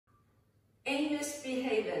In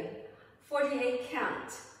Misbehavin, 48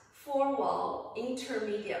 count, 4 wall,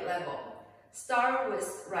 intermediate level. Start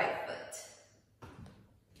with right foot.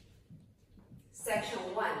 Section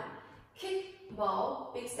 1. Kick,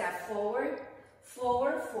 ball, big step forward,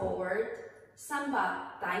 forward, forward,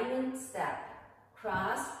 samba, diamond step,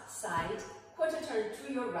 cross, side, quarter turn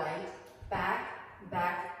to your right, back,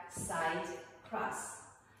 back, side, cross.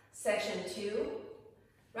 Section 2.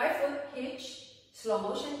 Right foot hitch, slow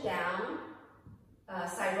motion down,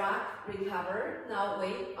 side rock, recover. Now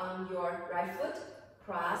weight on your right foot,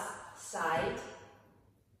 cross, side.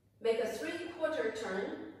 Make a 3/4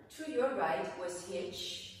 turn to your right with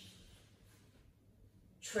hitch,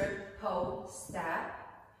 triple step.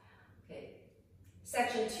 Okay.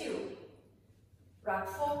 Section 2. Rock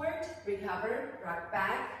forward, recover, rock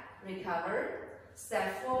back, recover,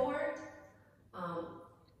 step forward.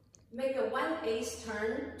 Make a 1/8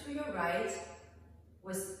 turn to your right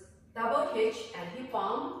with double hitch and hip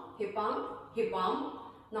bump, hip bump, hip bump.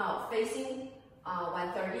 Now facing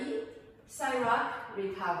 130, side rock,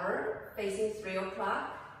 recover, facing 3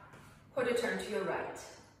 o'clock, quarter turn to your right.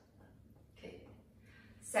 Okay.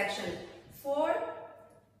 Section 4,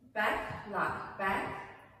 back, lock, back,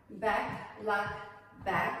 back, lock,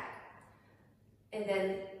 back, and then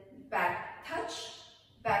back touch,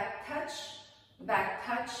 back touch, back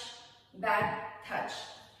touch, back touch.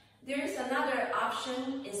 There is another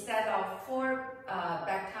option. Instead of 4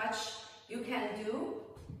 back touch, you can do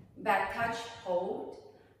back touch, hold,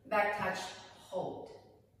 back touch, hold.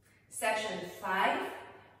 Section 5,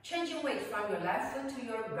 changing weight from your left foot to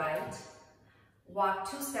your right. Walk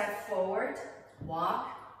 2 steps forward, walk,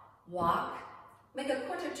 walk. Make a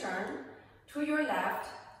quarter turn to your left,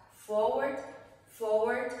 forward,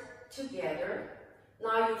 forward, together.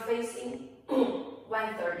 Now you're facing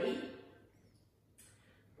 130.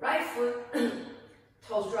 Right foot,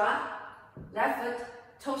 toes drop, left foot,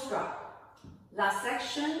 toes drop. Last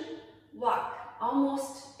section, walk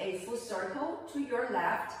almost a full circle to your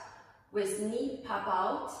left with knee pop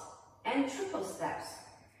out and triple steps.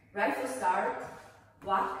 Right foot start,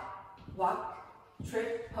 walk, walk,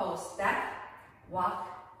 triple step, walk,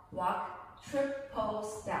 walk, triple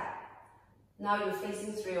step. Now you're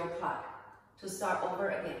facing 3 o'clock. To start over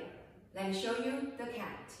again. Let me show you the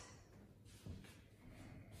count.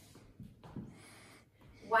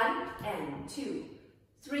 1 and 2,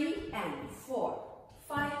 3 and 4,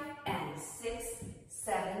 5 and 6,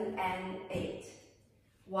 7 and 8.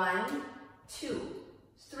 1, 2,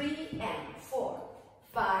 3 and 4,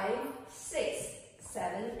 5, 6,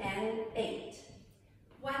 7 and 8.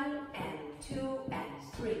 1 and 2 and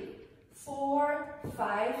 3, 4,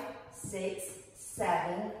 5, 6,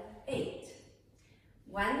 7, 8.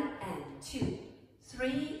 1 and 2,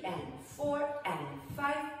 3 and 4 and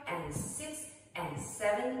 5 and 6 and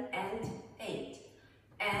 7 and 8.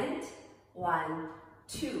 And 1,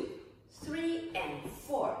 2, 3 and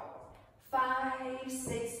 4, 5,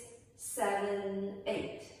 6, 7,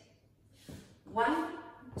 8. 1,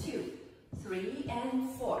 2, 3 and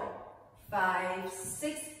 4, 5,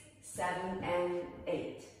 6, 7 and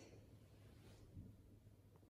 8.